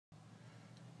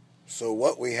So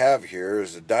what we have here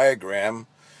is a diagram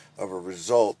of a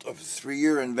result of a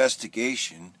 3-year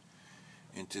investigation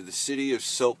into the city of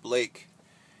Soap Lake,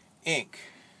 Inc.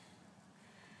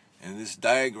 And this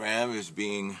diagram is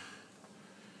being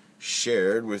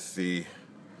shared with the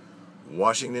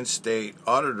Washington State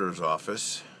Auditor's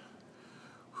Office,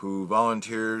 who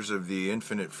volunteers of the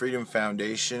Infinite Freedom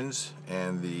Foundations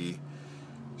and the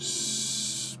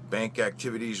Bank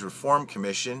Activities Reform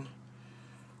Commission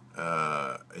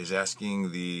is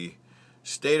asking the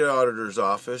State Auditor's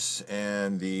Office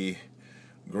and the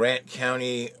Grant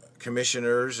County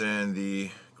Commissioners and the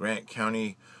Grant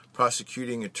County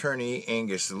Prosecuting Attorney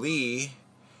Angus Lee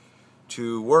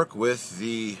to work with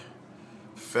the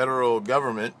federal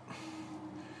government,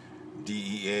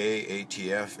 DEA,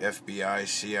 ATF, FBI,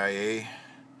 CIA,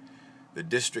 the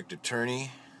District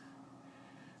Attorney,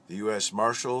 the U.S.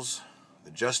 Marshals,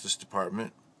 the Justice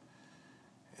Department,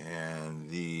 and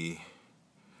the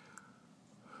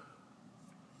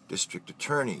District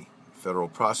Attorney, Federal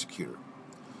Prosecutor.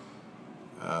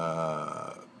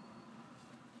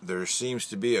 There seems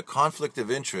to be a conflict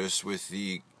of interest with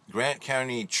the Grant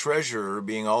County Treasurer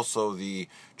being also the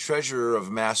Treasurer of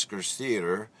Maskers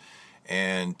Theater,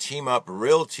 and Team Up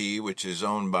Realty, which is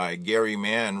owned by Gary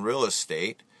Mann Real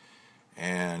Estate,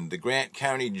 and the Grant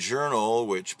County Journal,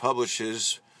 which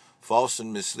publishes false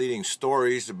and misleading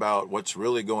stories about what's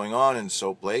really going on in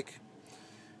Soap Lake.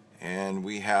 And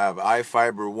we have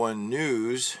iFiber One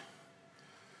News,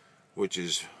 which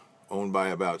is owned by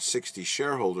about 60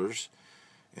 shareholders,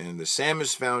 and the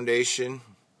Samus Foundation,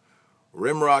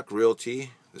 Rimrock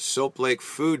Realty, the Soap Lake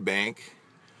Food Bank,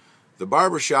 the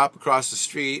barbershop across the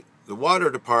street, the water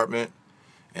department,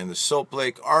 and the Soap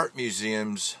Lake Art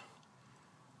Museums,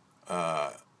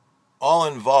 all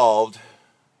involved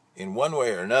in one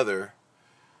way or another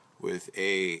with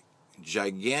a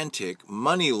gigantic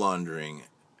money laundering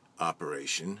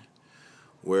operation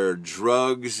where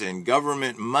drugs and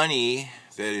government money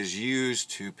that is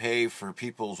used to pay for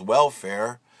people's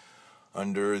welfare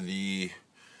under the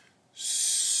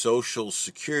Social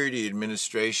Security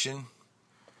Administration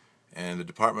and the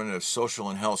Department of Social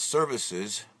and Health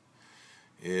Services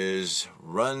is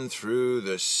run through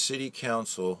the City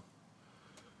Council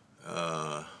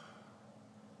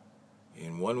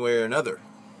in one way or another.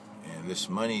 And this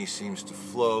money seems to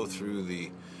flow through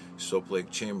the Soap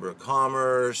Lake Chamber of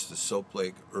Commerce, the Soap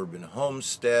Lake Urban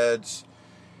Homesteads,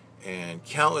 and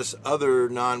countless other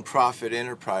nonprofit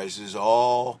enterprises,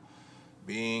 all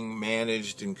being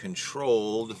managed and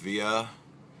controlled via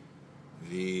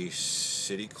the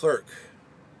city clerk.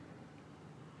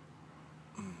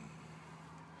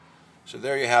 So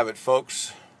there you have it,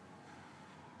 folks.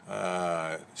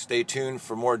 Stay tuned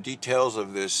for more details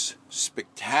of this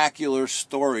spectacular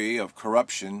story of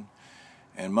corruption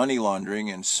and money laundering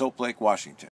in Soap Lake, Washington.